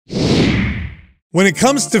When it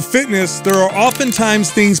comes to fitness, there are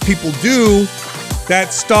oftentimes things people do that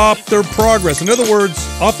stop their progress. In other words,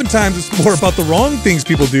 oftentimes it's more about the wrong things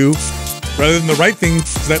people do rather than the right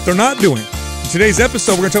things that they're not doing. In today's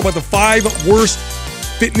episode, we're going to talk about the 5 worst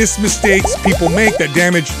fitness mistakes people make that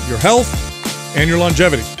damage your health and your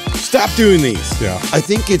longevity. Stop doing these. Yeah. I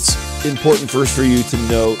think it's important first for you to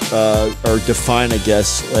note or define, I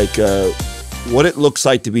guess, like what it looks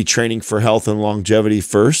like to be training for health and longevity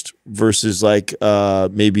first versus like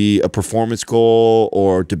maybe a performance goal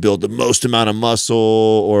or to build the most amount of muscle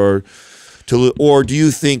or do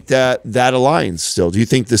you think that aligns still? Do you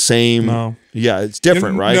think the same? No. Yeah, it's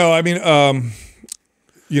different, right? No, I mean,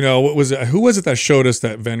 what was it? Who was it that showed us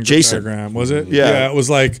that Venn diagram? Was it? Yeah. It was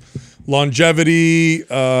like longevity.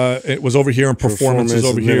 It was over here, and performance is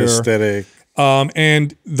over here. Aesthetic.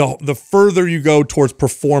 And the further you go towards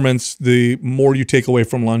performance, the more you take away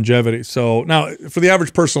from longevity. So now, for the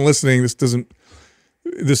average person listening, this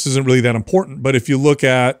isn't really that important. But if you look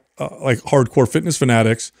at like hardcore fitness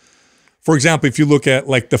fanatics, for example, if you look at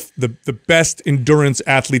like the best endurance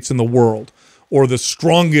athletes in the world, or the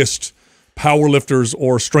strongest powerlifters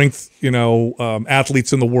or strength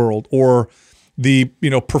athletes in the world, or the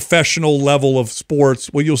professional level of sports,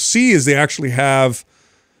 what you'll see is they actually have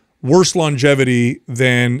worse longevity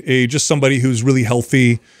than just somebody who's really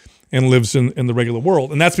healthy and lives in the regular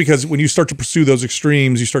world. And that's because when you start to pursue those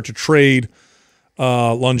extremes, you start to trade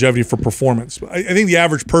longevity for performance. I think the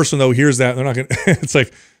average person, though, hears that, and they're not going to, it's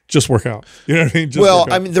like, just work out. You know what I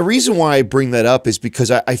mean? I mean, the reason why I bring that up is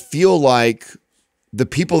because I feel like the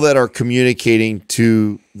people that are communicating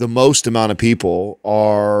to the most amount of people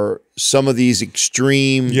are some of these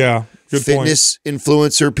extreme fitness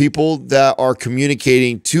influencer people that are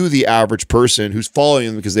communicating to the average person who's following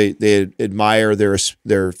them because they admire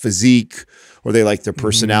their physique or they like their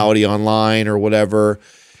personality online or whatever.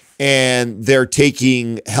 And they're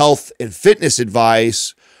taking health and fitness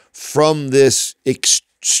advice from this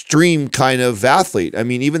extreme kind of athlete. I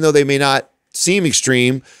mean, even though they may not seem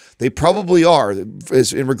extreme, they probably are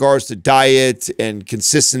in regards to diet and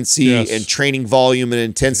consistency and training volume and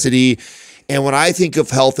intensity. And when I think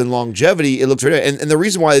of health and longevity, it looks very, and the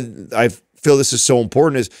reason why I feel this is so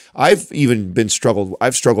important is I've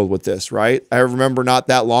struggled with this, right? I remember not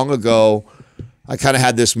that long ago, I kind of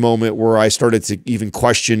had this moment where I started to even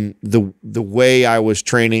question the way I was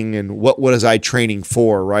training and what was I training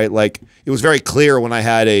for, right? Like it was very clear when I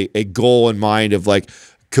had a goal in mind of like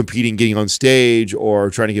competing, getting on stage or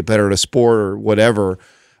trying to get better at a sport or whatever.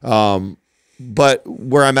 But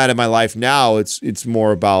where I'm at in my life now, it's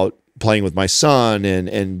more about playing with my son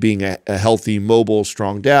and being a healthy, mobile,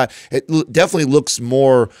 strong dad. It definitely looks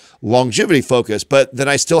more longevity focused, but then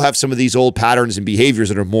I still have some of these old patterns and behaviors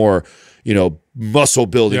that are more, muscle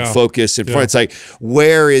building focus. And it's like,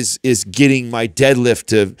 where is getting my deadlift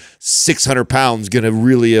to 600 pounds going to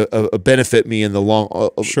really benefit me in the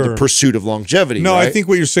the pursuit of longevity? No, right? I think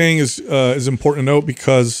what you're saying is important to note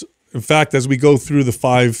because, in fact, as we go through the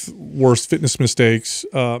 5 worst fitness mistakes,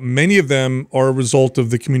 many of them are a result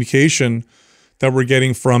of the communication that we're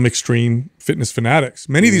getting from extreme fitness fanatics.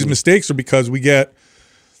 Many of these mistakes are because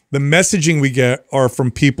the messaging we get are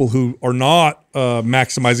from people who are not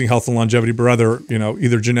maximizing health and longevity, but rather,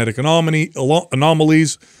 either genetic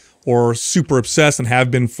anomalies or super obsessed and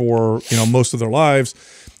have been for, most of their lives.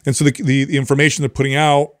 And so the information they're putting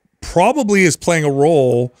out probably is playing a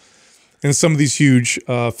role in some of these huge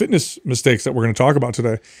fitness mistakes that we're going to talk about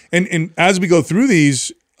today. And as we go through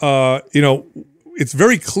these, it's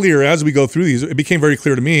very clear as we go through these, it became very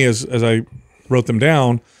clear to me as I wrote them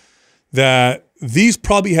down that these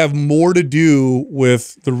probably have more to do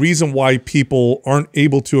with the reason why people aren't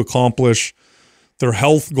able to accomplish their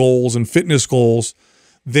health goals and fitness goals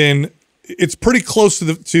than it's pretty close to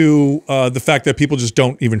the fact that people just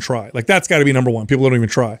don't even try. Like that's got to be number one. People don't even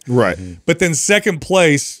try. Right. But then second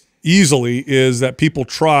place easily is that people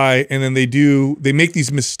try and then they make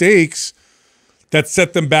these mistakes that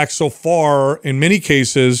set them back so far, in many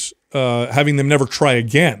cases, having them never try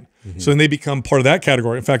again. So then they become part of that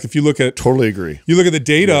category. In fact, if you look at totally agree, you look at the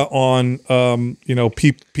data on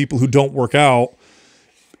people who don't work out.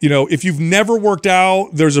 If you've never worked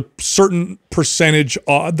out, there's a certain percentage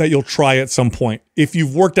odd that you'll try at some point. If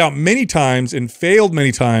you've worked out many times and failed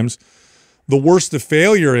many times, the worse the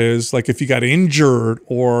failure is, like if you got injured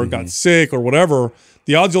or got sick or whatever,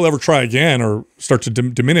 the odds you'll ever try again or start to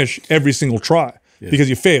diminish every single try because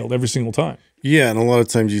you failed every single time. Yeah, and a lot of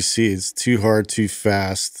times you see it's too hard, too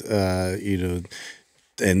fast.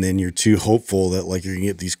 and then you're too hopeful that like you're gonna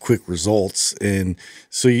get these quick results, and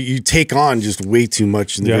so you take on just way too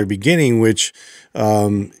much in the very beginning, which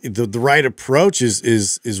the right approach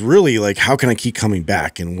is really like, how can I keep coming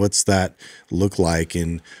back, and what's that look like?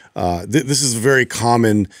 And this is very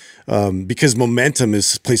common because momentum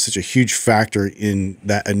plays such a huge factor in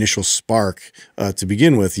that initial spark to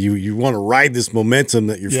begin with. You want to ride this momentum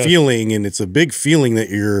that you're feeling, and it's a big feeling that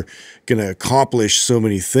you're going to accomplish so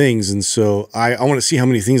many things. And so I want to see how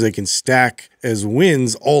many things I can stack as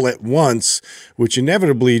wins all at once, which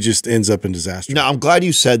inevitably just ends up in disaster. Now, I'm glad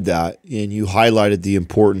you said that, and you highlighted the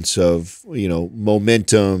importance of, you know,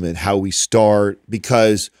 momentum and how we start,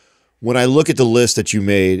 because when I look at the list that you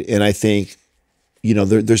made, and I think, you know,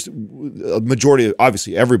 there's a majority of,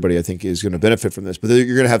 obviously everybody I think is going to benefit from this, but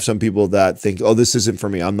you're going to have some people that think, oh, this isn't for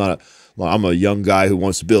me. I'm a young guy who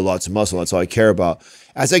wants to build lots of muscle. That's all I care about.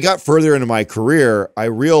 As I got further into my career, I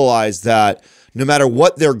realized that no matter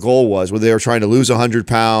what their goal was, whether they were trying to lose 100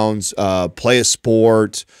 pounds, play a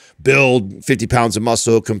sport, build 50 pounds of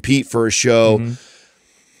muscle, compete for a show,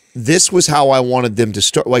 this was how I wanted them to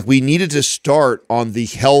start. Like, we needed to start on the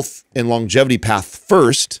health and longevity path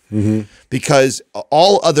first, because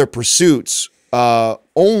all other pursuits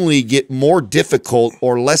only get more difficult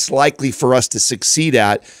or less likely for us to succeed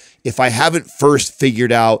at if I haven't first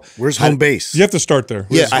figured out where's home base. You have to start there.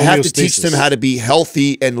 Yeah, I have to teach them how to be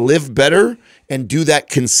healthy and live better, and do that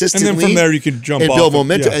consistently. And then from there you can jump and off build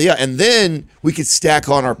momentum. Yeah, and then we could stack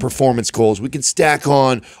on our performance goals. We can stack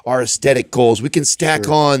on our aesthetic goals. We can stack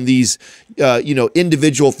on these, you know,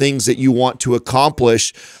 individual things that you want to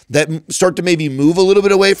accomplish that start to maybe move a little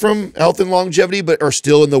bit away from health and longevity, but are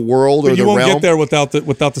still in the world or the realm. You won't get there without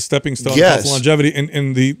the stepping stone of health and longevity.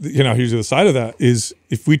 And the, you know, here's the other side of that is,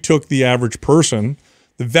 if we took the average person,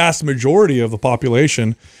 the vast majority of the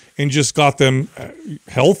population, and just got them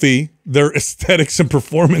healthy, their aesthetics and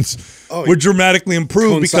performance would dramatically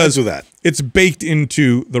improve, because with that. It's baked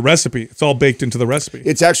into the recipe. It's all baked into the recipe.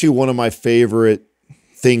 It's actually one of my favorite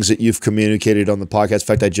things that you've communicated on the podcast. In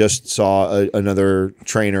fact, I just saw another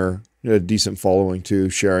trainer, a decent following too,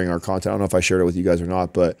 sharing our content. I don't know if I shared it with you guys or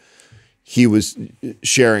not, but he was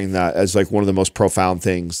sharing that as like one of the most profound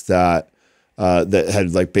things that that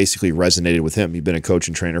had like basically resonated with him. He'd been a coach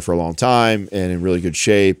and trainer for a long time and in really good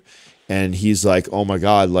shape. And he's like, oh my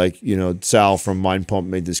God, like, you know, Sal from Mind Pump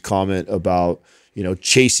made this comment about, you know,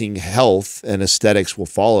 chasing health and aesthetics will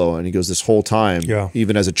follow. And he goes, this whole time,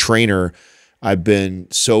 even as a trainer, I've been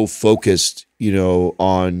so focused, you know,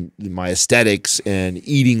 on my aesthetics and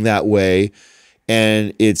eating that way.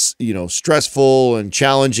 And it's, you know, stressful and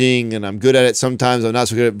challenging, and I'm good at it sometimes, I'm not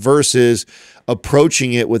so good at it, versus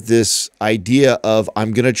approaching it with this idea of,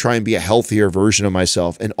 I'm going to try and be a healthier version of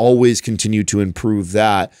myself and always continue to improve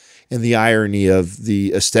that. And the irony of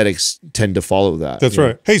the aesthetics tend to follow that. That's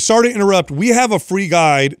right. Hey, sorry to interrupt. We have a free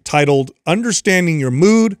guide titled Understanding Your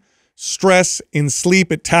Mood, Stress, and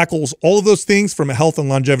Sleep. It tackles all of those things from a health and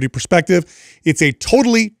longevity perspective. It's a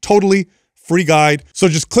totally free guide. So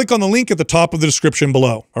just click on the link at the top of the description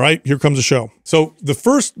below. All right, here comes the show. So the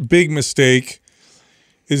first big mistake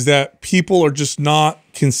is that people are just not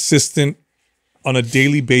consistent on a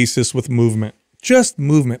daily basis with movement. Just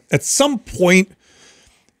movement. At some point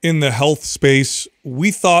in the health space, we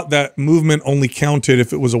thought that movement only counted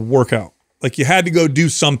if it was a workout. Like you had to go do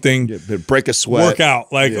something, break a sweat, work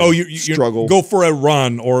out. Like, oh, you struggle, go for a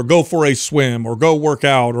run or go for a swim or go work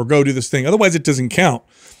out or go do this thing. Otherwise, it doesn't count.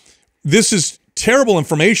 This is terrible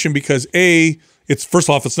information because A, it's first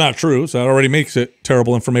off, it's not true. So that already makes it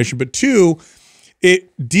terrible information. But two,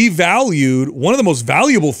 it devalued one of the most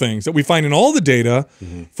valuable things that we find in all the data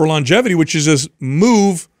for longevity, which is just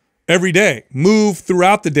move every day, move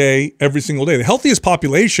throughout the day, every single day. The healthiest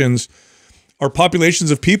populations are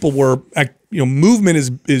populations of people where, you know, movement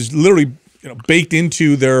is literally, you know, baked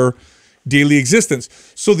into their daily existence.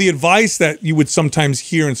 So the advice that you would sometimes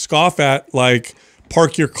hear and scoff at, like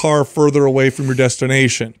park your car further away from your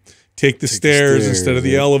destination, take the stairs instead of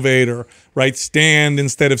the elevator, right? Stand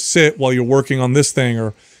instead of sit while you're working on this thing,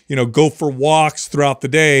 or, you know, go for walks throughout the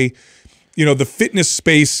day. You know, the fitness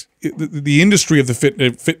space, the industry of the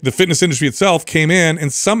fitness industry itself came in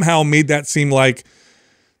and somehow made that seem like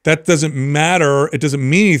that doesn't matter. It doesn't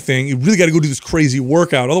mean anything. You really got to go do this crazy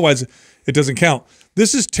workout. Otherwise, it doesn't count.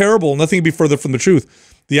 This is terrible. Nothing could be further from the truth.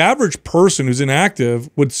 The average person who's inactive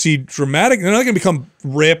would see dramatic, they're not going to become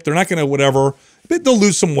ripped. They're not going to whatever. They'll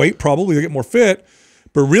lose some weight probably. They'll get more fit.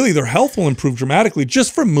 But really, their health will improve dramatically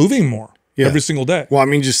just from moving more. every single day. Well, I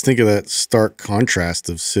mean, just think of that stark contrast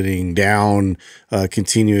of sitting down,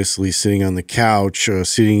 continuously sitting on the couch,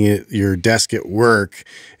 sitting at your desk at work,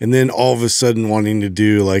 and then all of a sudden wanting to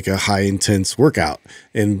do like a high intense workout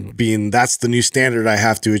and that's the new standard I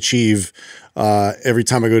have to achieve every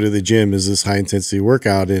time I go to the gym is this high intensity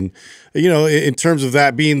workout. And, you know, in terms of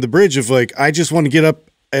that being the bridge of like, I just want to get up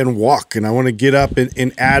and walk, and I want to get up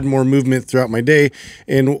and add more movement throughout my day.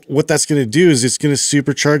 And what that's going to do is it's going to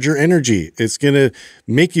supercharge your energy. It's going to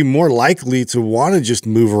make you more likely to want to just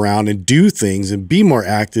move around and do things and be more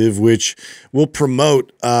active, which will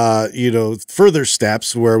promote, you know, further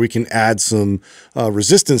steps where we can add some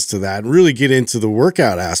resistance to that and really get into the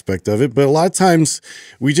workout aspect of it. But a lot of times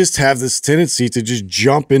we just have this tendency to just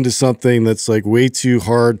jump into something that's like way too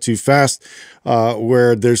hard, too fast,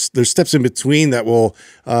 where there's steps in between that will,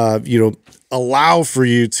 you know, allow for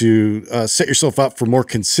you to set yourself up for more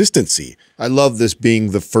consistency. I love this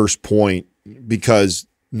being the first point because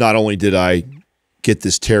not only did I get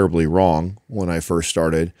this terribly wrong when I first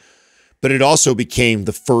started, but it also became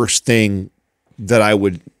the first thing that I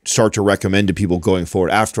would start to recommend to people going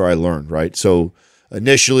forward after I learned, right? So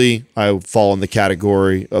initially I fall in the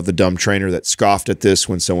category of the dumb trainer that scoffed at this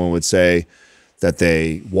when someone would say that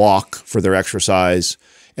they walk for their exercise.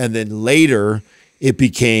 And then later it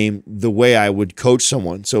became the way I would coach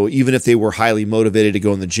someone. So even if they were highly motivated to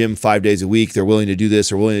go in the gym 5 days a week, they're willing to do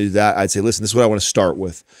this or willing to do that, I'd say, listen, this is what I want to start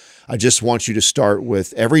with. I just want you to start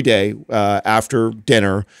with every day after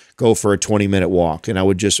dinner, go for a 20-minute walk. And I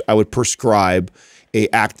would prescribe a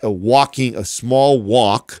small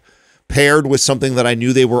walk paired with something that I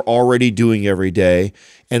knew they were already doing every day,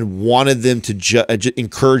 and wanted them to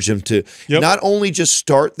encourage them to not only just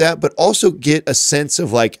start that, but also get a sense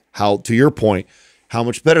of like how, to your point, how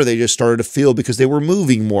much better they just started to feel because they were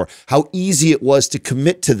moving more, how easy it was to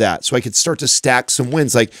commit to that. So I could start to stack some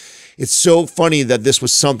wins. Like, it's so funny that this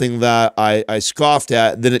was something that I scoffed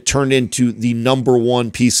at. Then it turned into the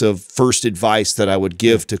 #1 piece of first advice that I would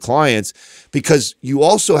give to clients, because you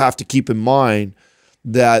also have to keep in mind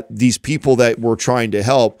that these people that we're trying to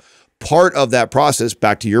help, part of that process,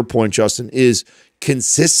 back to your point, Justin, is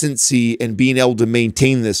consistency and being able to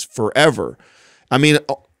maintain this forever. I mean,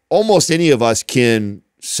 almost any of us can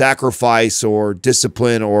sacrifice or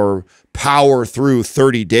discipline or power through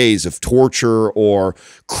 30 days of torture or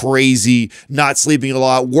crazy, not sleeping a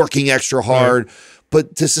lot, working extra hard. Right.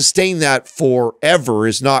 But to sustain that forever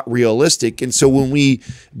is not realistic. And so when we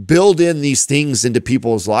build in these things into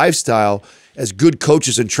people's lifestyle, as good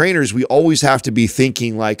coaches and trainers, we always have to be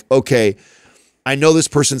thinking like, okay, I know this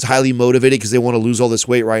person's highly motivated because they want to lose all this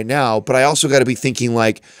weight right now, but I also got to be thinking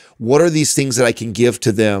like, what are these things that I can give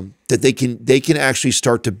to them that they can actually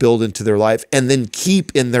start to build into their life and then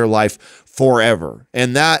keep in their life forever.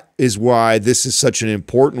 And that is why this is such an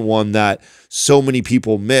important one that so many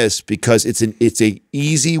people miss, because it's a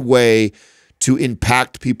easy way to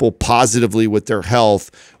impact people positively with their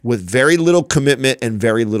health with very little commitment and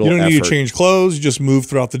very little effort. You don't need to change clothes. You just move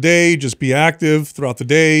throughout the day. Just be active throughout the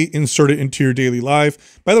day. Insert it into your daily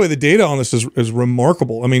life. By the way, the data on this is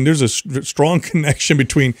remarkable. I mean, there's a strong connection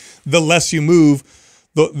between the less you move,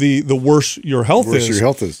 the worse your health is. Your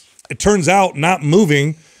health is. It turns out not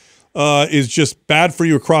moving is just bad for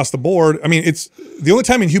you across the board. I mean, it's the only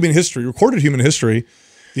time in human history, recorded human history,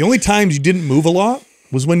 the only times you didn't move a lot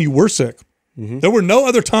was when you were sick. Mm-hmm. There were no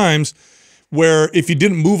other times where if you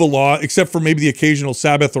didn't move a lot, except for maybe the occasional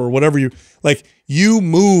Sabbath or whatever, you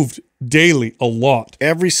moved daily a lot.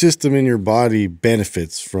 Every system in your body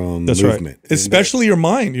benefits from movement. Right. Especially your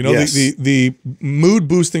mind. You know, yes. the mood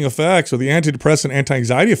boosting effects or the antidepressant,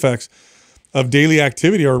 anti-anxiety effects of daily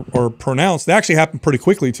activity are pronounced. They actually happen pretty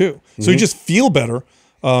quickly too. Mm-hmm. So you just feel better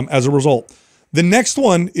as a result. The next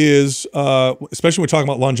one is, especially when we're talking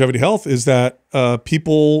about longevity health, is that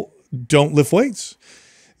people don't lift weights.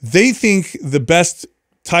 They think the best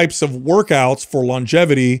types of workouts for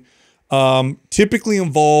longevity typically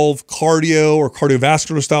involve cardio or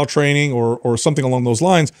cardiovascular style training or something along those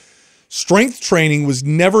lines. Strength training was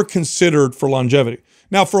never considered for longevity.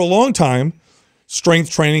 Now, for a long time, strength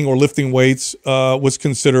training or lifting weights was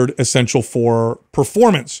considered essential for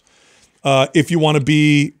performance. If you want to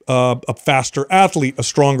be a faster athlete,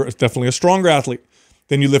 definitely a stronger athlete,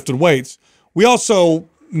 then you lifted weights. We also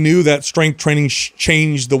knew that strength training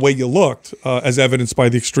changed the way you looked, as evidenced by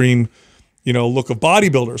the extreme, look of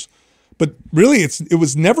bodybuilders. But really, it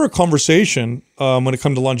was never a conversation when it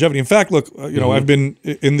comes to longevity. In fact, look, I've been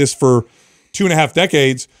in this for 2.5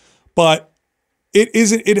 decades, but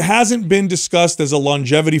it hasn't been discussed as a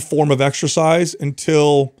longevity form of exercise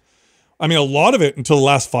until the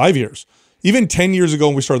last 5 years. Even 10 years ago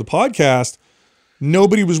when we started the podcast,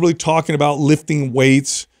 nobody was really talking about lifting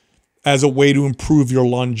weights as a way to improve your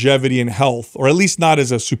longevity and health, or at least not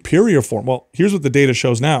as a superior form. Well, here's what the data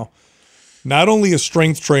shows now. Not only is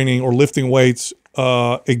strength training or lifting weights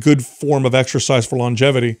a good form of exercise for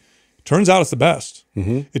longevity, it turns out it's the best.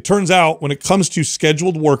 It turns out when it comes to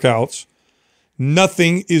scheduled workouts,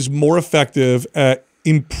 nothing is more effective at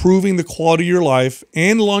improving the quality of your life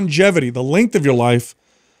and longevity, the length of your life,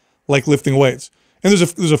 like lifting weights. And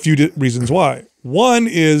there's a few reasons why. One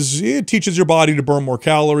is it teaches your body to burn more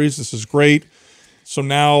calories. This is great. So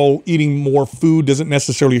now eating more food doesn't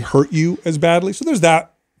necessarily hurt you as badly. So there's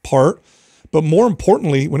that part. But more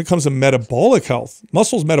importantly, when it comes to metabolic health,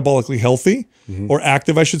 muscle is metabolically healthy, or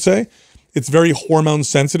active, I should say. It's very hormone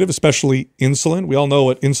sensitive, especially insulin. We all know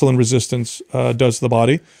what insulin resistance does to the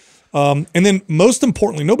body. And then most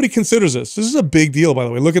importantly, nobody considers this. This is a big deal, by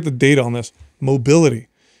the way. Look at the data on this. Mobility.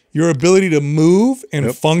 Your ability to move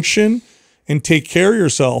and function and take care of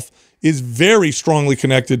yourself is very strongly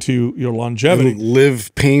connected to your longevity. And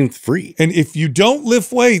live pain-free. And if you don't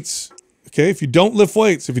lift weights, okay, if you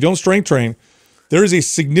don't strength train, there is a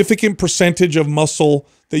significant percentage of muscle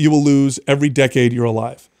that you will lose every decade you're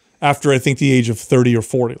alive after, I think, the age of 30 or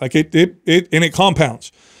 40. Like it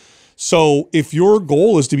compounds. So if your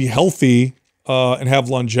goal is to be healthy and have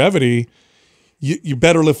longevity, you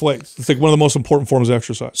better lift weights. It's like one of the most important forms of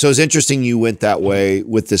exercise. So it's interesting you went that way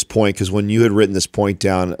with this point, because when you had written this point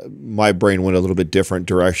down, my brain went a little bit different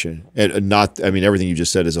direction. And everything you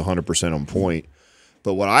just said is 100% on point.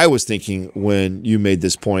 But what I was thinking when you made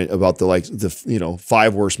this point about the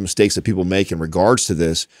 5 worst mistakes that people make in regards to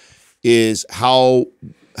this is how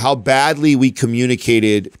badly we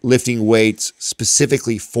communicated lifting weights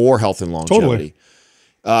specifically for health and longevity.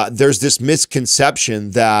 Totally. There's this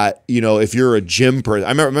misconception that, if you're a gym person,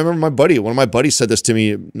 I remember one of my buddies said this to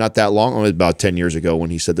me not that long, about 10 years ago when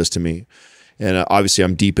he said this to me. And obviously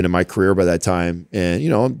I'm deep into my career by that time. And,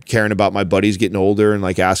 I'm caring about my buddies getting older and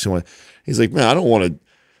like asking what, he's like, man, I don't want to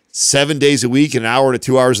 7 days a week, an hour to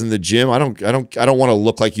 2 hours in the gym. I don't want to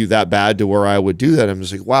look like you that bad to where I would do that. I'm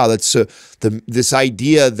just like, wow, that's this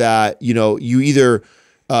idea that, you either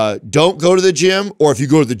don't go to the gym, or if you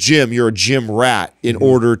go to the gym, you're a gym rat in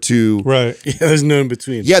order to. Right. Yeah, there's no in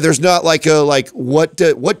between. Yeah, there's not what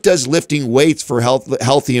does lifting weights for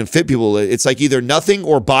healthy and fit people? It's like either nothing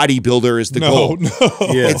or bodybuilder is the goal. No.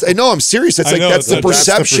 Yeah. I'm serious. It's like that's the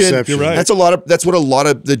perception. You're right. That's what a lot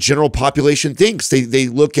of the general population thinks. They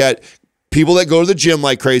look at people that go to the gym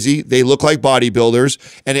like crazy, they look like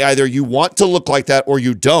bodybuilders, and either you want to look like that or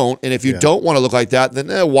you don't. And if you don't want to look like that, then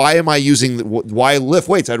why lift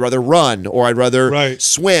weights? I'd rather run, or I'd rather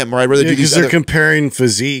swim, or I'd rather do these. Because they're comparing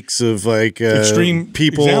physiques of extreme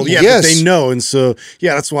people. examples. Yeah, that they know. And so,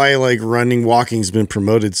 that's why running, walking has been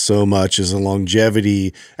promoted so much as a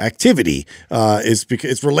longevity activity. It's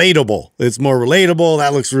because it's relatable. It's more relatable.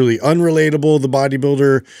 That looks really unrelatable, the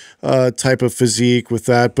bodybuilder type of physique with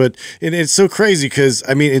that. But it's so crazy because,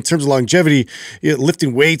 in terms of longevity,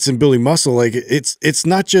 lifting weights and building muscle, it's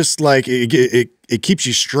not just like it keeps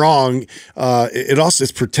you strong. It also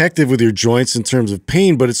is protective with your joints in terms of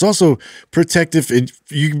pain, but it's also protective.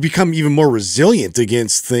 You become even more resilient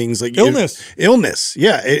against things like illness.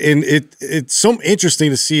 Yeah. And it's so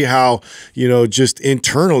interesting to see how, just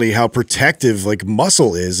internally how protective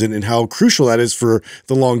muscle is and how crucial that is for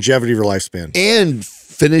the longevity of your lifespan. And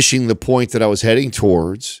finishing the point that I was heading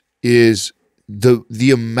towards is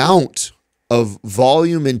the amount of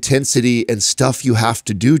volume, intensity, and stuff you have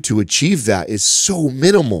to do to achieve that is so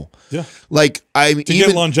minimal. Yeah. To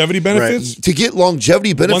get longevity benefits? Right. To get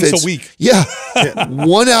longevity benefits. Once a week. Yeah.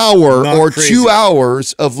 1 hour or crazy. 2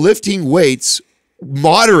 hours of lifting weights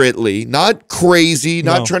moderately, not crazy,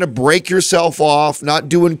 not trying to break yourself off, not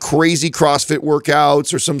doing crazy CrossFit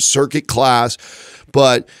workouts or some circuit class,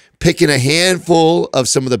 but picking a handful of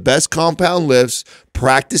some of the best compound lifts,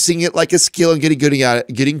 practicing it like a skill and getting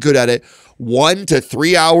good at it 1 to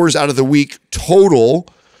 3 hours out of the week total,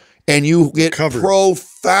 and you get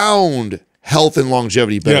profound health and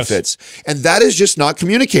longevity benefits. Yes. And that is just not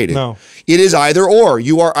communicated. No. It is either or.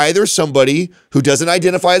 You are either somebody who doesn't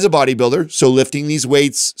identify as a bodybuilder, so lifting these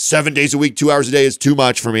weights 7 days a week, 2 hours a day is too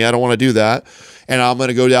much for me. I don't want to do that. And I'm going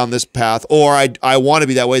to go down this path. Or I want to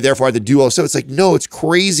be that way, therefore I have to do all. So it's like, no, it's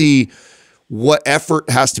crazy what effort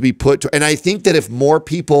has to be put to. And I think that if more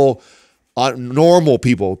people, normal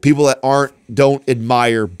people that don't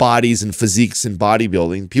admire bodies and physiques and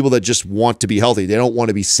bodybuilding, people that just want to be healthy, they don't want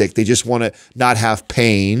to be sick, they just want to not have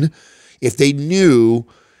pain. If they knew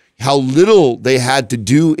how little they had to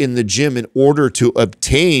do in the gym in order to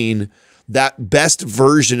obtain that best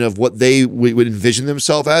version of what they would envision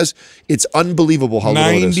themselves as, it's unbelievable how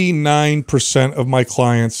little it is. 99% of my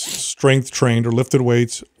clients strength trained or lifted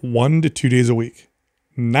weights 1 to 2 days a week.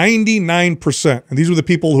 99%. And these were the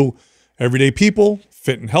people who, everyday people,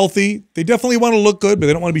 fit and healthy. They definitely want to look good, but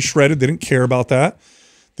they don't want to be shredded. They didn't care about that.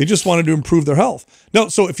 They just wanted to improve their health. No,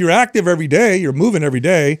 so if you're active every day, you're moving every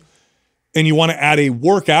day, and you want to add a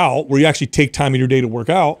workout where you actually take time in your day to work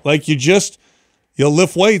out, like you'll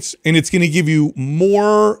lift weights, and it's going to give you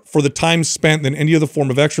more for the time spent than any other form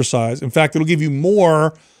of exercise. In fact, it'll give you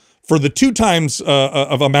more for the 2 times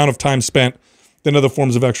of amount of time spent than other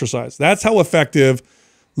forms of exercise. That's how effective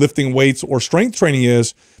lifting weights or strength training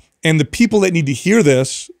is. And the people that need to hear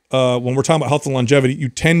this, when we're talking about health and longevity,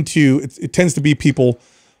 it tends to be people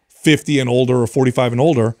 50 and older or 45 and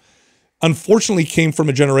older, unfortunately came from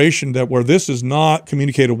a generation where this is not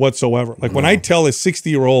communicated whatsoever. Like when I tell a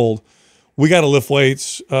 60-year-old, we got to lift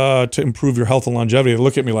weights to improve your health and longevity, they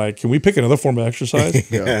look at me like, can we pick another form of exercise?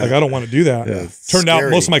 Like, I don't want to do that. Turned out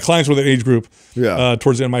most of my clients were that age group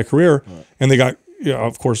towards the end of my career, and they got,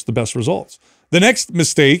 of course, the best results. The next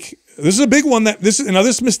mistake, this is a big one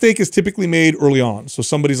this mistake is typically made early on. So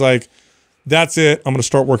somebody's like, that's it, I'm going to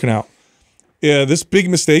start working out. Yeah, this big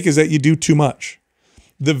mistake is that you do too much.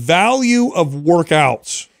 The value of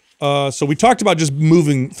workouts, so we talked about just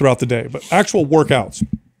moving throughout the day, but actual workouts.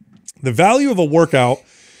 The value of a workout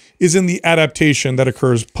is in the adaptation that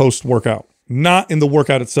occurs post-workout, not in the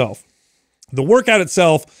workout itself. The workout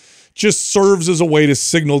itself just serves as a way to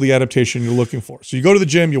signal the adaptation you're looking for. So you go to the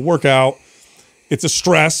gym, you work out, it's a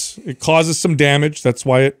stress, it causes some damage, that's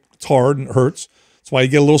why it's hard and it hurts. That's why you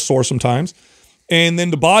get a little sore sometimes. And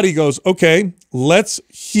then the body goes, okay, let's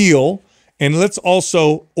heal, and let's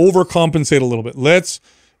also overcompensate a little bit. Let's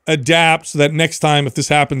adapt so that next time, if this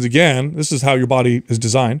happens again, this is how your body is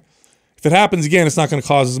designed. If it happens again, it's not going to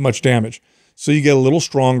cause as much damage. So you get a little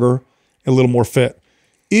stronger, a little more fit.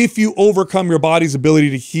 If you overcome your body's ability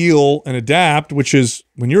to heal and adapt, which is,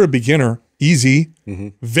 when you're a beginner, easy,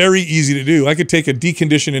 very easy to do. I could take a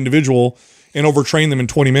deconditioned individual and overtrain them in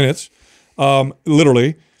 20 minutes,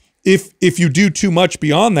 literally. If you do too much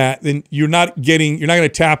beyond that, then you're not going to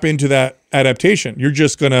tap into that adaptation. You're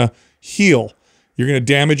just going to heal. You're going to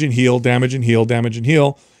damage and heal, damage and heal, damage and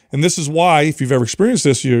heal. And this is why, if you've ever experienced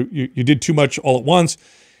this, you did too much all at once,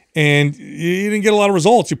 and you didn't get a lot of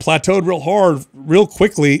results. You plateaued real hard, real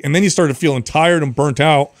quickly, and then you started feeling tired and burnt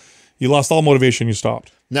out. You lost all motivation. You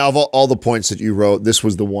stopped. Now, of all the points that you wrote, this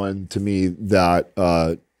was the one to me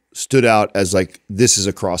that stood out as like, this is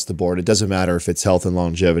across the board. It doesn't matter if it's health and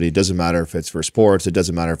longevity. It doesn't matter if it's for sports. It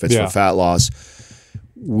doesn't matter if it's for fat loss.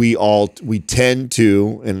 We tend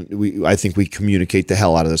to, and I think we communicate the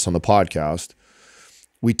hell out of this on the podcast.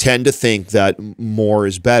 We tend to think that more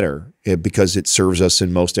is better because it serves us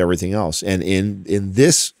in most everything else. And in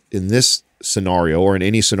this scenario, or in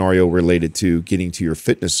any scenario related to getting to your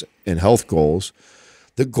fitness and health goals,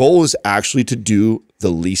 the goal is actually to do the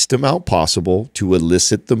least amount possible to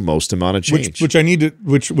elicit the most amount of change.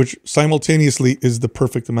 Which simultaneously is the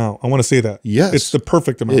perfect amount. I want to say that. Yes. It's the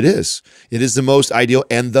perfect amount. It is. It is the most ideal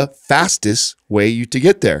and the fastest way to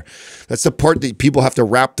get there. That's the part that people have to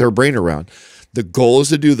wrap their brain around. The goal is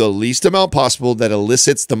to do the least amount possible that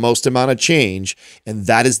elicits the most amount of change, and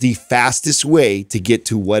that is the fastest way to get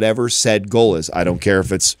to whatever said goal is. I don't care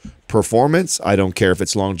if it's performance, I don't care if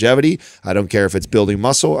it's longevity, I don't care if it's building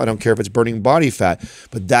muscle, I don't care if it's burning body fat,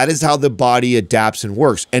 but that is how the body adapts and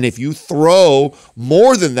works. And if you throw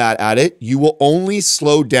more than that at it, you will only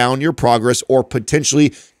slow down your progress or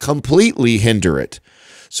potentially completely hinder it.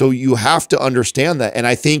 So you have to understand that. And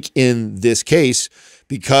I think in this case,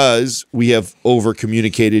 because we have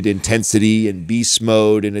over-communicated intensity and beast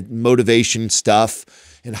mode and motivation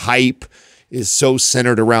stuff and hype is so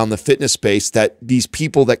centered around the fitness space that these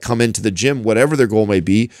people that come into the gym, whatever their goal may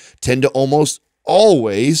be, tend to almost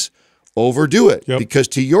always overdo it. Yep. Because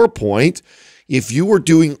to your point, if you were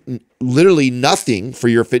doing literally nothing for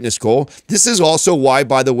your fitness goal, this is also why,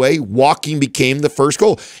 by the way, walking became the first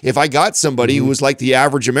goal. If I got somebody who was like the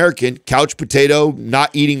average American, couch potato, not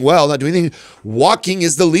eating well, not doing anything, walking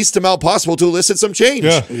is the least amount possible to elicit some change.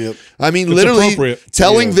 Yeah. Yep. I mean, it's literally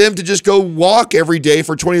telling them to just go walk every day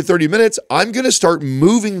for 20 to 30 minutes, I'm going to start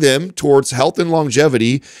moving them towards health and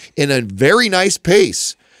longevity in a very nice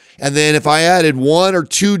pace. And then if I added 1 or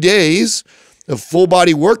 2 days of full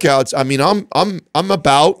body workouts, I mean, I'm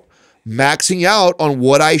about maxing out on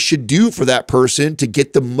what I should do for that person to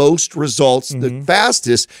get the most results, the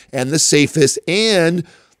fastest and the safest and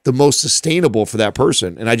the most sustainable for that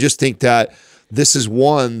person. And I just think that this is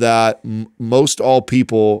one that most all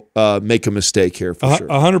people make a mistake here for sure.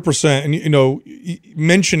 100%. And, you know,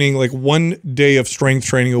 mentioning like 1 day of strength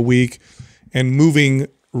training a week and moving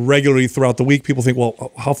regularly throughout the week, people think,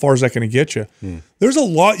 well, how far is that going to get you? There's a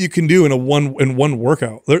lot you can do in one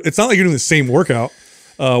workout. It's not like you're doing the same workout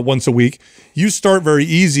once a week. You start very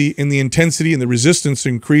easy, and the intensity and the resistance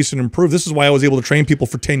increase and improve. This is why I was able to train people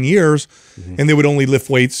for 10 years, and they would only lift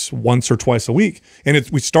weights once or twice a week. And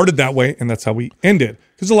we started that way, and that's how we ended.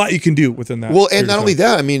 There's a lot you can do within that. Well, and not only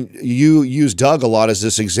that, I mean, you use Doug a lot as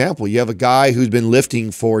this example. You have a guy who's been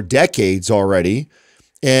lifting for decades already,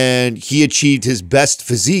 and he achieved his best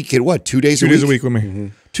physique in what, 2 days a week? 2 days a week with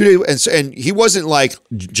me. 2 days, and he wasn't like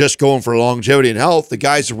just going for longevity and health. The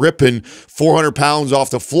guy's ripping 400 pounds off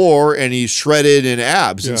the floor, and he's shredded in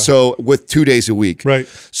abs. And so with 2 days a week, right?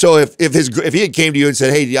 So if he had came to you and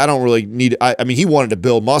said, "Hey, I don't really need," I mean, he wanted to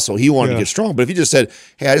build muscle, he wanted to get strong. But if he just said,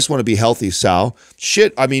 "Hey, I just want to be healthy, Sal,"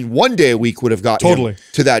 shit, I mean, 1 day a week would have got him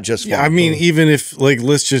to that just fine. I mean, even if like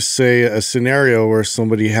let's just say a scenario where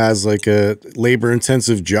somebody has like a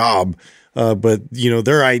labor-intensive job. But you know,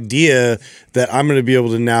 their idea that I'm going to be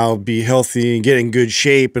able to now be healthy and get in good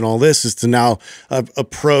shape and all this is to now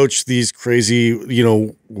approach these crazy, you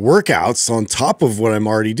know, workouts on top of what I'm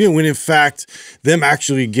already doing. When in fact, them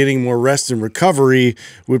actually getting more rest and recovery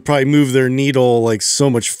would probably move their needle like so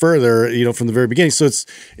much further, you know, from the very beginning. So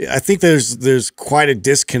I think there's quite a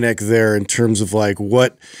disconnect there in terms of like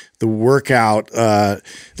what the workout,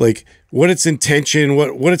 what its intention,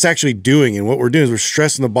 what it's actually doing. And what we're doing is we're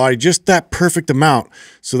stressing the body just that perfect amount,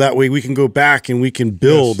 so that way we can go back and we can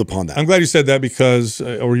build upon that. I'm glad you said that because,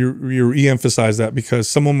 or you re-emphasized that, because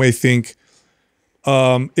someone may think,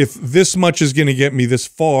 if this much is going to get me this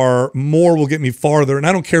far, more will get me farther. And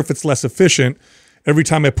I don't care if it's less efficient. Every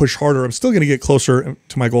time I push harder, I'm still going to get closer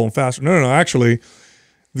to my goal and faster. No, actually,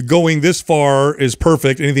 going this far is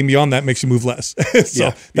perfect. Anything beyond that makes you move less.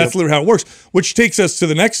 So that's literally how it works, which takes us to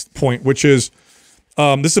the next point, which is,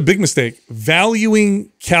 this is a big mistake,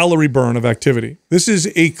 valuing calorie burn of activity. This is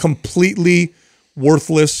a completely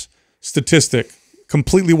worthless statistic,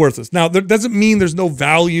 completely worthless. Now, that doesn't mean there's no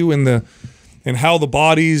value in how the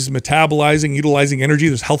body's metabolizing, utilizing energy.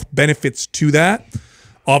 There's health benefits to that,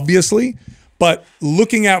 obviously. But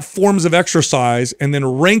looking at forms of exercise and then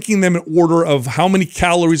ranking them in order of how many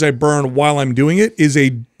calories I burn while I'm doing it is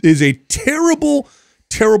a terrible,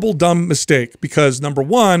 terrible, dumb mistake. Because number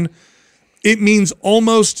one, it means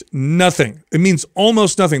almost nothing. It means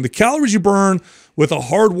almost nothing. The calories you burn with a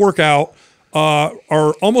hard workout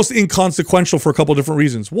are almost inconsequential for a couple of different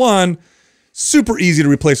reasons. One, super easy to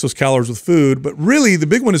replace those calories with food. But really, the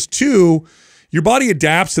big one is two, your body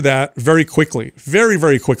adapts to that very quickly, very,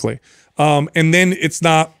 very quickly. And then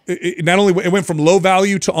not only it went from low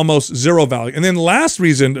value to almost zero value. And then the last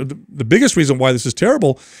reason, the biggest reason why this is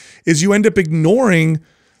terrible, is you end up ignoring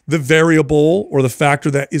the variable or the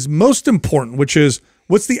factor that is most important, which is,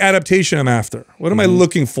 what's the adaptation I'm after? What am I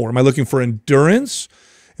looking for? Am I looking for endurance?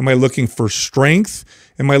 Am I looking for strength?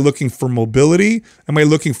 Am I looking for mobility? Am I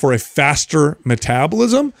looking for a faster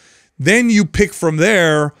metabolism? Then you pick from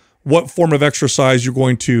there what form of exercise you're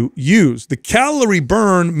going to use. The calorie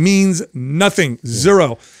burn means nothing,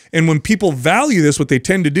 zero. And when people value this, what they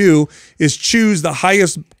tend to do is choose the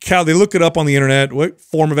highest they look it up on the internet, what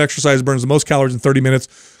form of exercise burns the most calories in 30 minutes.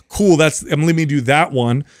 Cool, I'm let me do that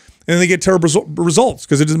one. And then they get terrible results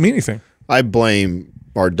because it doesn't mean anything. I blame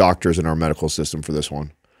our doctors and our medical system for this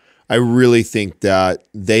one. I really think that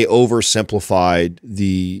they oversimplified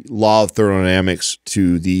the law of thermodynamics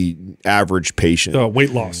to the average patient.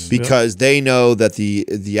 Weight loss. Because they know that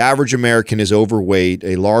the average American is overweight.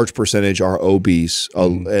 A large percentage are obese.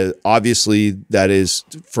 Obviously, that is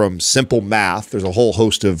from simple math. There's a whole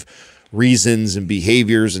host of reasons and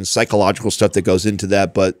behaviors and psychological stuff that goes into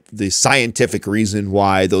that. But the scientific reason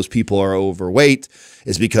why those people are overweight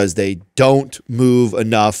is because they don't move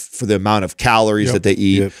enough for the amount of calories that they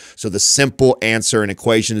eat. So the simple answer and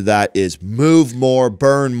equation to that is move more,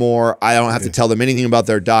 burn more. I don't have to tell them anything about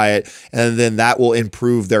their diet, and then that will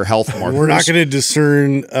improve their health markers. We're not going to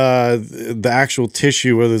discern the actual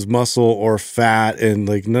tissue, whether it's muscle or fat, and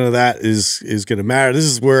like none of that is going to matter. This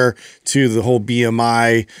is where the whole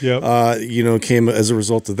BMI came as a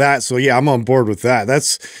result of that. So yeah, I'm on board with that.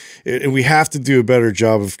 And we have to do a better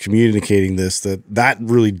job of communicating this, that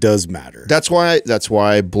really does matter. That's why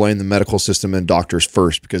I blame the medical system and doctors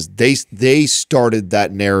first, because they started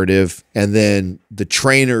that narrative, and then the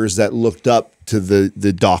trainers that looked up to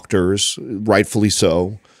the doctors, rightfully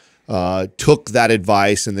so, took that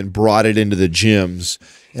advice and then brought it into the gyms.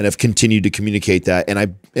 and have continued to communicate that.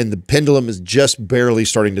 And the pendulum is just barely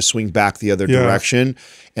starting to swing back the other direction.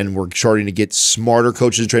 And we're starting to get smarter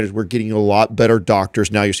coaches and trainers. We're getting a lot better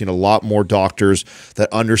doctors. Now you're seeing a lot more doctors that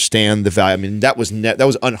understand the value. I mean, that was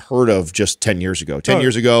unheard of just 10 years ago. 10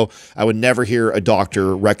 years ago, I would never hear a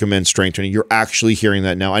doctor recommend strength training. You're actually hearing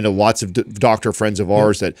that now. I know lots of doctor friends of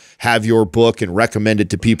ours that have your book and recommend it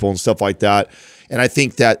to people and stuff like that. And I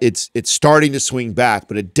think that it's starting to swing back,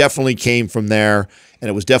 but it definitely came from there, and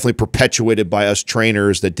it was definitely perpetuated by us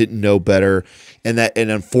trainers that didn't know better, and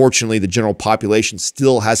unfortunately the general population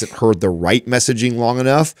still hasn't heard the right messaging long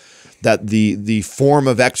enough that the form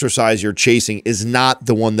of exercise you're chasing is not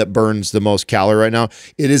the one that burns the most calorie right now.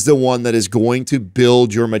 It is the one that is going to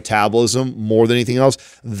build your metabolism more than anything else.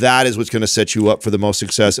 That is what's going to set you up for the most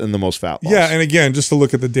success and the most fat loss. Yeah, and again, just to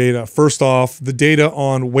look at the data. First off, the data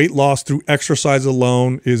on weight loss through exercise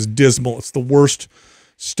alone is dismal. It's the worst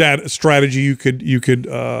strategy you could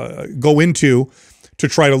go into to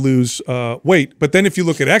try to lose weight. But then if you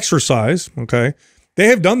look at exercise, okay, they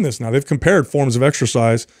have done this now. They've compared forms of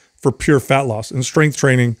exercise for pure fat loss, and strength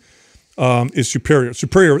training is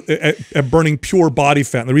superior at burning pure body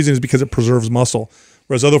fat. And the reason is because it preserves muscle,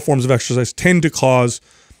 whereas other forms of exercise tend to cause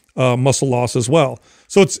muscle loss as well.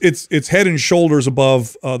 So it's head and shoulders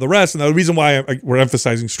above the rest. And the reason why we're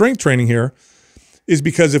emphasizing strength training here is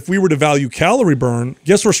because if we were to value calorie burn,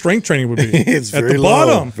 guess where strength training would be? It's at very the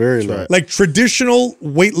bottom. Low, very low. Like traditional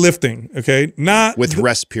weightlifting, okay? Not with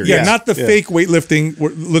rest periods. Yeah, not the fake weightlifting,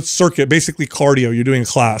 let's circuit, basically cardio. You're doing a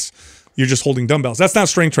class. You're just holding dumbbells. That's not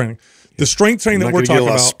strength training. The strength training that we're talking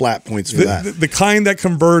about, splat points for that. The kind that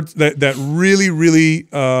converts, that really, really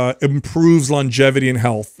improves longevity and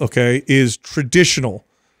health, okay, is traditional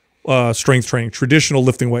strength training, traditional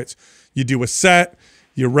lifting weights. You do a set,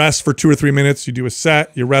 you rest for 2 or 3 minutes, you do a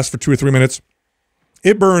set, you rest for 2 or 3 minutes.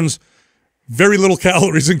 It burns very little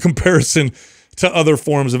calories in comparison to other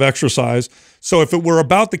forms of exercise. So if it were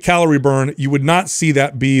about the calorie burn, you would not see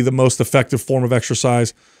that be the most effective form of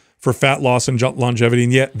exercise for fat loss and longevity,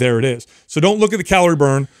 and yet there it is. So don't look at the calorie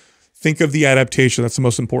burn. Think of the adaptation. That's the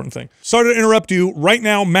most important thing. Sorry to interrupt you. Right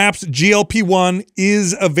now, MAPS GLP-1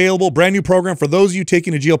 is available. Brand new program for those of you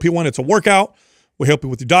taking a GLP-1. It's a workout. We'll help you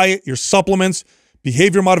with your diet, your supplements,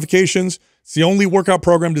 behavior modifications. It's the only workout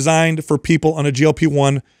program designed for people on a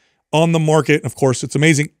GLP-1 on the market. Of course, it's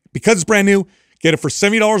amazing. Because it's brand new, get it for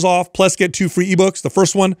 $70 off, plus get 2 free ebooks. The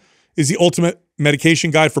first one is the Ultimate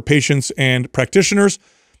Medication Guide for patients and practitioners.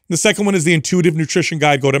 The second one is the Intuitive Nutrition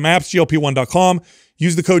Guide. Go to mapsglp1.com,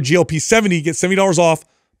 use the code GLP70, get $70 off,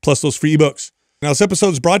 plus those free ebooks. Now, this episode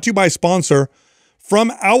is brought to you by a sponsor,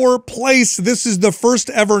 From Our Place. This is the first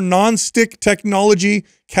ever non-stick technology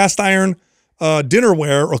cast iron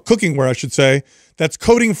dinnerware, or cookingware, I should say, that's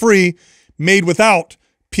coating-free, made without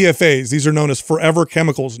PFAs. These are known as forever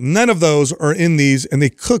chemicals. None of those are in these, and they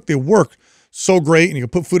cook, they work so great, and you can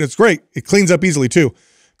put food, it's great. It cleans up easily too.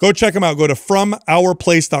 Go check them out. Go to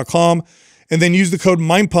FromOurPlace.com and then use the code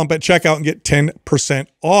MindPump at checkout and get 10%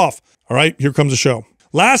 off. All right, here comes the show.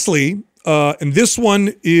 Lastly, and this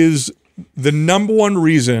one is the #1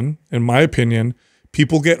 reason, in my opinion,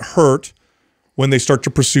 people get hurt when they start to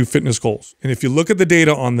pursue fitness goals. And if you look at the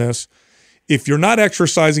data on this, if you're not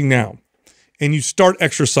exercising now and you start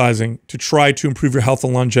exercising to try to improve your health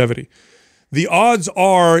and longevity, the odds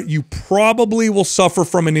are you probably will suffer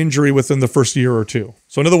from an injury within the first year or two.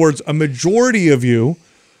 So in other words, a majority of you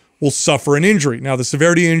will suffer an injury. Now, the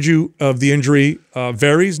severity of the injury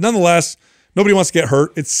varies. Nonetheless, nobody wants to get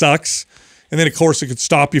hurt. It sucks. And then, of course, it could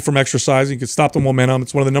stop you from exercising. It could stop the momentum.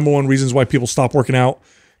 It's one of the #1 reasons why people stop working out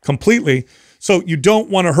completely. So you don't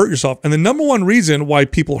want to hurt yourself. And the #1 reason why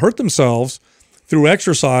people hurt themselves through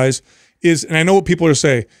exercise is, and I know what people are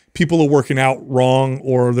saying, people are working out wrong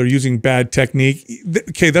or they're using bad technique.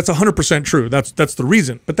 Okay, that's 100% true. That's the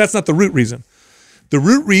reason, but that's not the root reason. The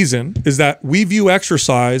root reason is that we view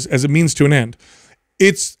exercise as a means to an end.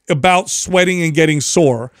 It's about sweating and getting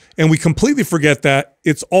sore, and we completely forget that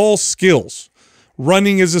it's all skills.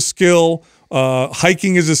 Running is a skill,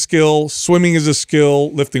 hiking is a skill, swimming is a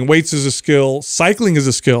skill, lifting weights is a skill, cycling is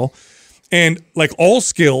a skill. And like all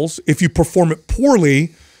skills, if you perform it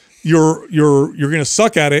poorly, you're going to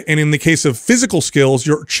suck at it. And in the case of physical skills,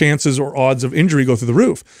 your chances or odds of injury go through the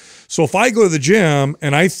roof. So if I go to the gym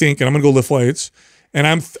and I think, and I'm going to go lift weights,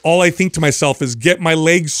 and all I think to myself is get my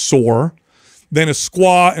legs sore, then a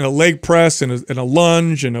squat and a leg press and a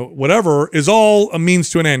lunge and a whatever is all a means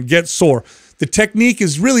to an end, get sore. The technique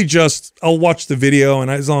is really just, I'll watch the video and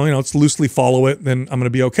as long, it's loosely follow it, then I'm going to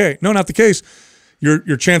be okay. No, not the case.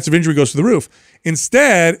 Your chance of injury goes to the roof.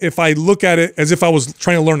 Instead, if I look at it as if I was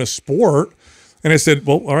trying to learn a sport, And I said,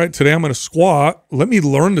 well, all right, today I'm going to squat. Let me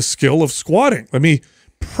learn the skill of squatting. Let me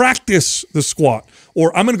practice the squat.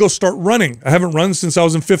 Or I'm going to go start running. I haven't run since I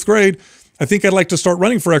was in 5th grade. I think I'd like to start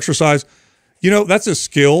running for exercise. You know, that's a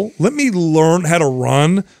skill. Let me learn how to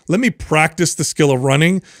run. Let me practice the skill of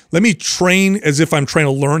running. Let me train as if I'm trying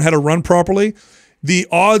to learn how to run properly. The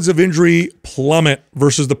odds of injury plummet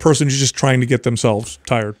versus the person who's just trying to get themselves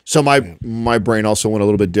tired. So my brain also went a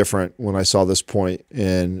little bit different when I saw this point.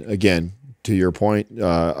 And again, to your point,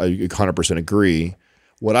 I 100% agree.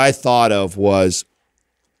 What I thought of was,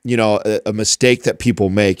 you know, a mistake that people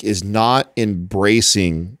make is not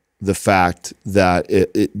embracing the fact that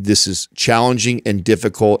this is challenging and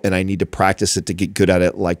difficult and I need to practice it to get good at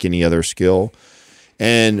it like any other skill.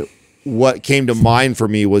 And what came to mind for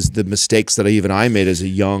me was the mistakes that I made as a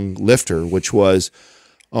young lifter, which was,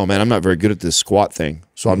 oh man, I'm not very good at this squat thing,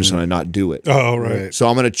 so I'm just going to not do it. Oh, right. So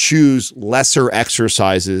I'm going to choose lesser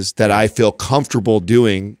exercises that I feel comfortable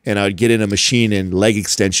doing, and I'd get in a machine in leg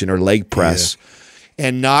extension or leg press,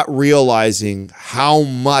 and not realizing how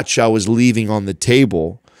much I was leaving on the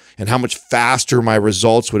table and how much faster my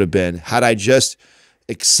results would have been had I just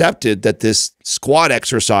accepted that this squat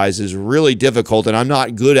exercise is really difficult and I'm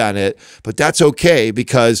not good at it, but that's okay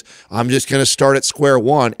because I'm just going to start at square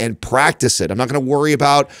one and practice it. I'm not going to worry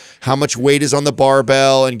about how much weight is on the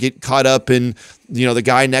barbell and get caught up in, you know, the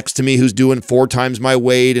guy next to me who's doing 4 times my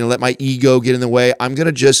weight and let my ego get in the way. I'm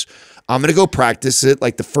going to go practice it.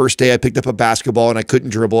 Like the first day I picked up a basketball and I couldn't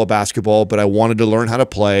dribble a basketball, but I wanted to learn how to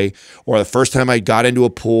play. Or the first time I got into a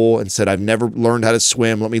pool and said, I've never learned how to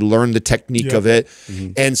swim. Let me learn the technique of it.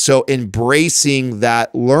 And so embracing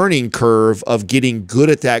that learning curve of getting good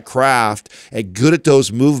at that craft and good at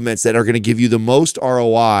those movements that are going to give you the most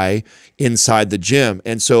ROI inside the gym.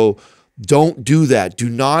 And so don't do that. Do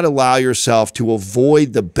not allow yourself to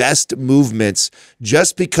avoid the best movements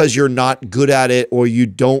just because you're not good at it or you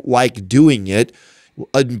don't like doing it.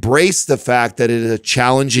 Embrace the fact that it is a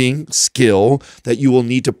challenging skill that you will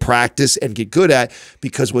need to practice and get good at,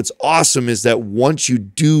 because what's awesome is that once you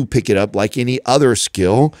do pick it up like any other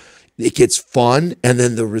skill, it gets fun, and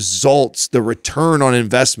then the results, the return on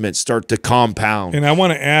investment start to compound. And I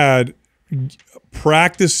want to add,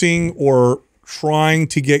 practicing or trying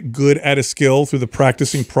to get good at a skill through the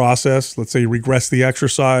practicing process. Let's say you regress the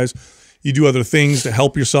exercise, you do other things to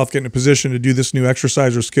help yourself get in a position to do this new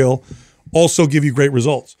exercise or skill, also give you great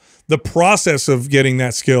results. The process of getting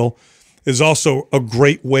that skill is also a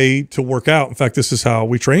great way to work out. In fact, this is how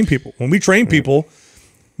we train people. When we train people,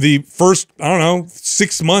 the first, I don't know,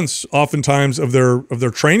 6 months oftentimes of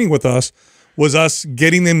their training with us was us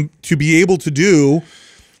getting them to be able to do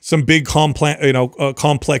some big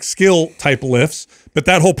complex skill type lifts, but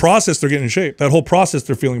that whole process they're getting in shape. That whole process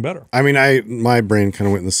they're feeling better. I mean, my brain kind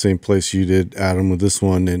of went in the same place you did, Adam, with this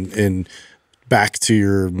one, and back to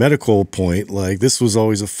your medical point, like this was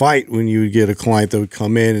always a fight when you would get a client that would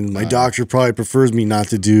come in, and my doctor probably prefers me not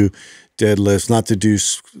to do deadlifts, not to do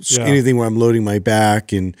anything where I'm loading my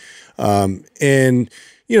back, and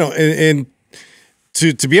you know, and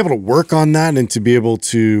to be able to work on that and to be able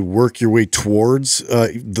to work your way towards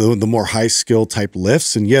the more high skill type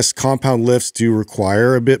lifts. And yes, compound lifts do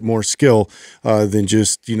require a bit more skill than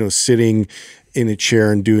just, you know, sitting in a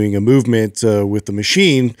chair and doing a movement with the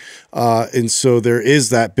machine. And so there is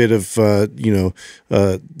that bit of,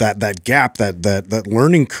 that gap, that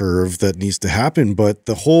learning curve that needs to happen. But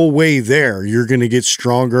the whole way there, you're going to get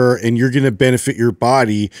stronger and you're going to benefit your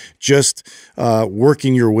body just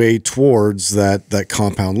working your way towards that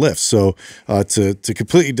compound lift. So to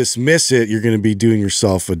completely dismiss it, you're going to be doing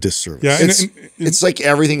yourself a disservice. Yeah, it's like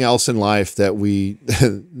everything else in life that we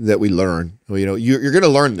learn. You know, you're going to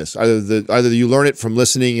learn this. Either you learn it from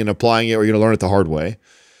listening and applying it, or you're going to learn it the hard way.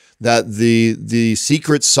 That the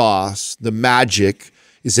secret sauce, the magic,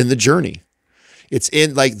 is in the journey. It's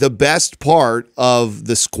in, like, the best part of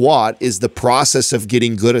the squat is the process of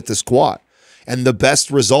getting good at the squat, and the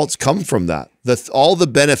best results come from that. All the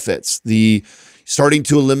benefits, the starting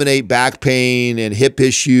to eliminate back pain and hip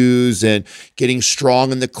issues and getting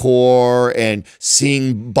strong in the core and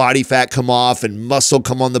seeing body fat come off and muscle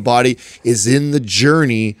come on the body is in the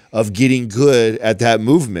journey of getting good at that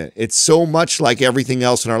movement. It's so much like everything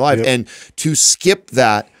else in our life. Yep. And to skip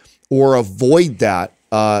that or avoid that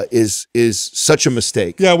is such a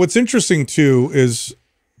mistake. Yeah, what's interesting too is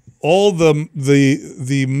all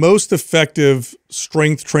the most effective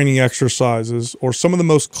strength training exercises, or some of the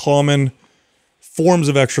most common forms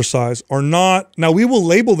of exercise, are not, now we will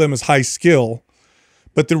label them as high skill,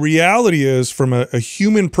 but the reality is, from a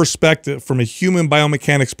human perspective, from a human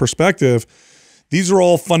biomechanics perspective, these are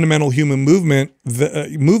all fundamental human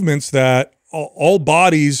movements that all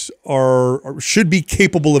bodies should be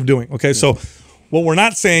capable of doing. Okay, so what we're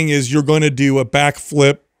not saying is you're going to do a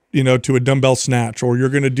backflip, you know, to a dumbbell snatch, or you're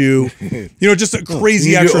going to do, you know, just a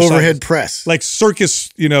crazy exercise, overhead press, like circus,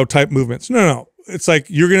 you know, type movements. No. It's like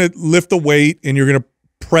you're going to lift a weight and you're going to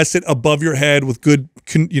press it above your head with good,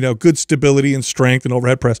 you know, good stability and strength and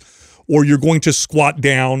overhead press, or you're going to squat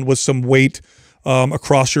down with some weight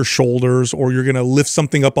across your shoulders, or you're going to lift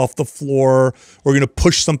something up off the floor, or you're going to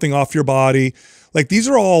push something off your body. Like, these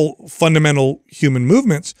are all fundamental human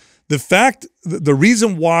movements. The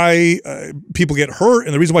reason why people get hurt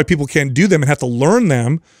and the reason why people can't do them and have to learn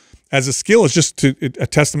them as a skill is just a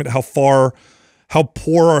testament to how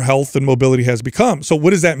poor our health and mobility has become. So what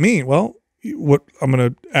does that mean? Well, what I'm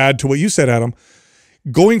going to add to what you said, Adam,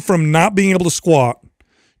 going from not being able to squat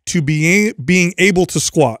to being able to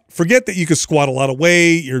squat. Forget that you could squat a lot of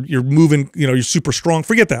weight, you're moving, you know, you're super strong.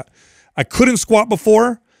 Forget that. I couldn't squat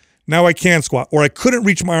before, now I can squat. Or I couldn't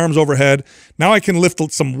reach my arms overhead, now I can lift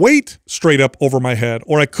some weight straight up over my head.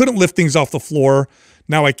 Or I couldn't lift things off the floor,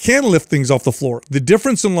 now I can lift things off the floor. The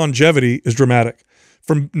difference in longevity is dramatic.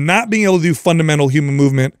 From not being able to do fundamental human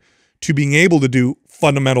movement to being able to do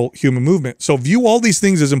fundamental human movement. So view all these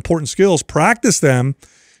things as important skills, practice them.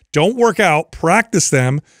 Don't work out, practice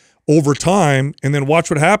them over time, and then watch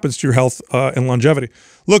what happens to your health and longevity.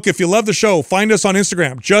 Look, if you love the show, find us on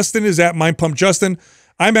Instagram. Justin is at Mind Pump Justin.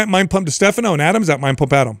 I'm at Mind Pump DeStefano, and Adam's at Mind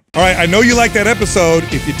Pump Adam. All right, I know you liked that episode.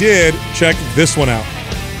 If you did, check this one out.